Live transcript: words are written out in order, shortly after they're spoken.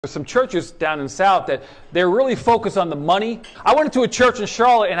There's some churches down in the South that they're really focused on the money. I went into a church in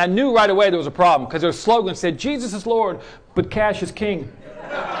Charlotte and I knew right away there was a problem because their slogan said, Jesus is Lord, but cash is king.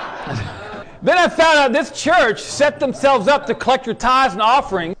 Then I found out this church set themselves up to collect your tithes and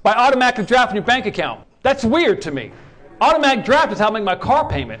offering by automatically drafting your bank account. That's weird to me. Automatic draft is how I make my car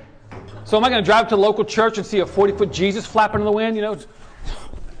payment. So am I going to drive to the local church and see a 40-foot Jesus flapping in the wind, you know?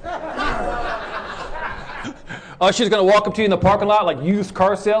 Oh, she's going to walk up to you in the parking lot like used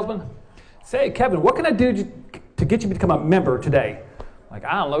car salesman. Say, Kevin, what can I do to get you to become a member today? Like,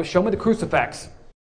 I don't know, show me the crucifix.